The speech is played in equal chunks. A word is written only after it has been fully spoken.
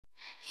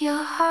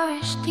Your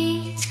harsh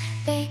deeds,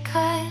 they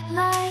cut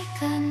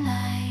like a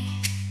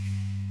knife.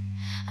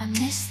 I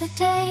miss the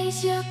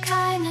days your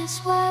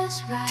kindness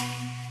was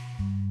right.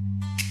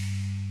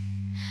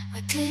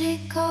 Where did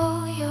it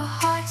go, your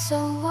heart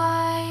so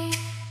wide?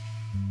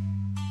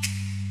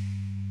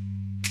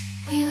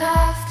 We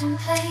laughed and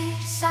played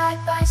side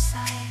by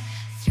side.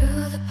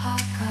 Through the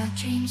park our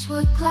dreams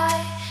would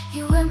glide.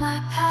 You were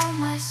my pal,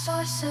 my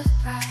source of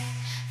pride.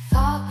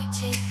 Thought we'd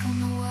take on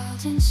the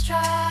world in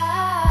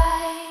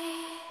stride.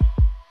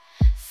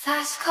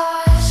 Fast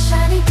cars,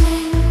 shiny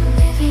bling,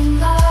 living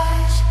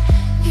large.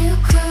 New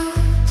crew,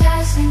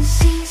 dazzling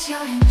scenes,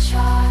 you're in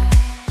charge.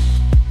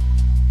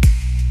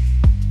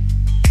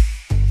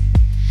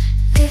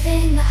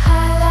 Living the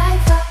high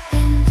life up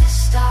in the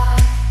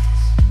stars.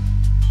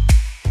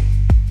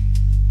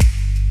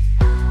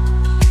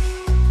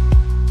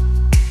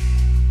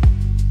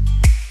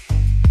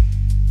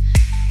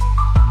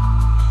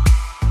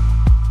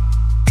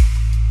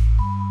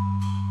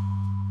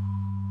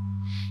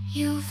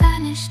 You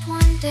vanished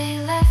one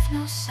day, left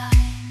no sign.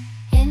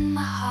 In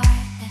my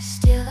heart there's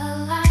still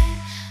a line,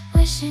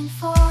 wishing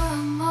for a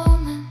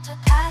moment to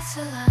pass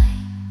a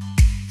line.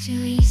 To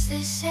ease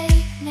this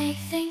ache, make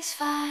things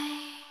fine.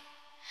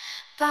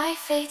 By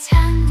fate's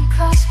hand we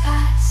crossed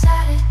paths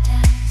at a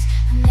dance.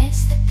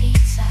 Amidst the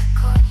beats I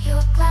caught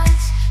your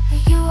glance.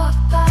 But you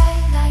walked by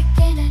like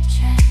in a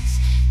trance.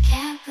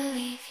 Can't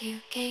believe you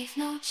gave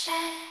no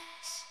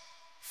chance.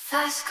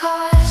 Fast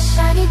cars,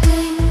 shiny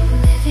bling,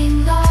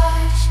 living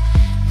large.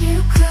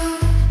 New crew,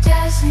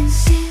 dazzling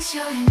scenes,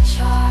 you're in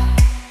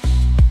charge.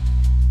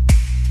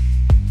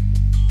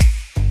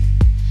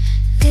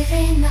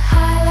 Living the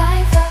high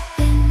life up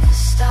in the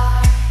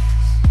stars.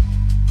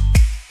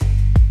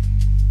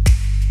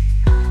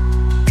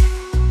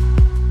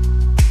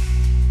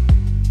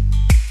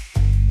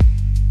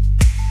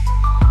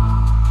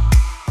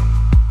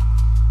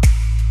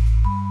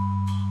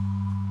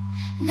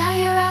 Now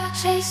you're out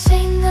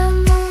chasing the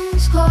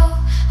moon's glow.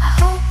 I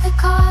hope the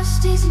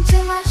cost isn't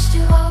too much to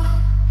owe.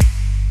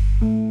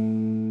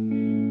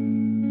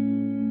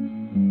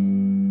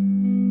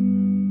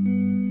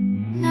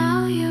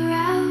 Now you're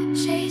out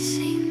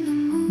chasing the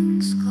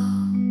moon's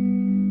glow.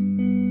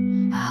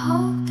 I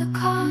hope the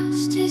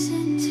cost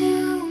isn't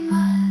too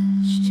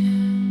much to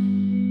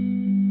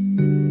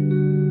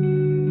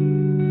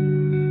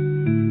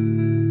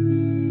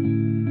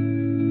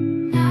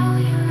Now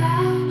you're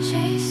out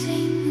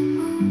chasing the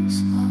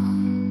moon's glow.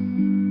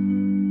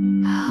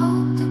 I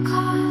hope the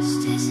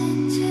cost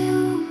isn't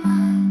too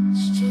much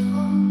to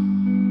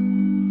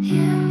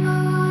hear my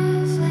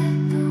words, let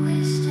the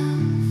wisdom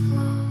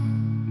flow.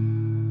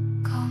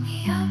 Call me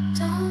up,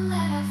 don't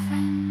let our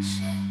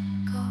friendship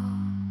go.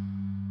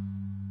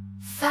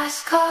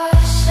 Fast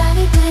cars,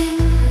 shiny bling,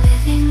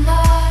 living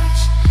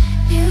large.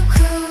 New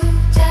crew,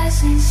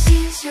 dazzling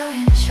scenes, you're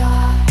in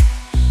charge.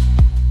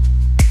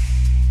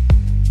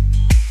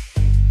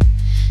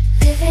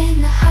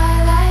 Living the high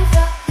life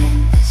up in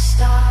the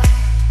stars.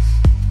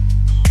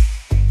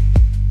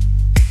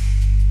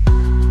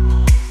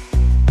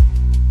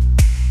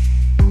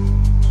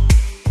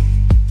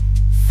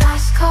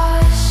 Fast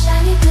cars,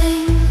 shiny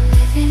bling,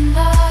 living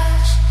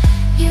large.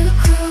 New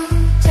crew,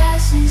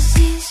 dazzling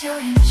scenes, you're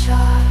in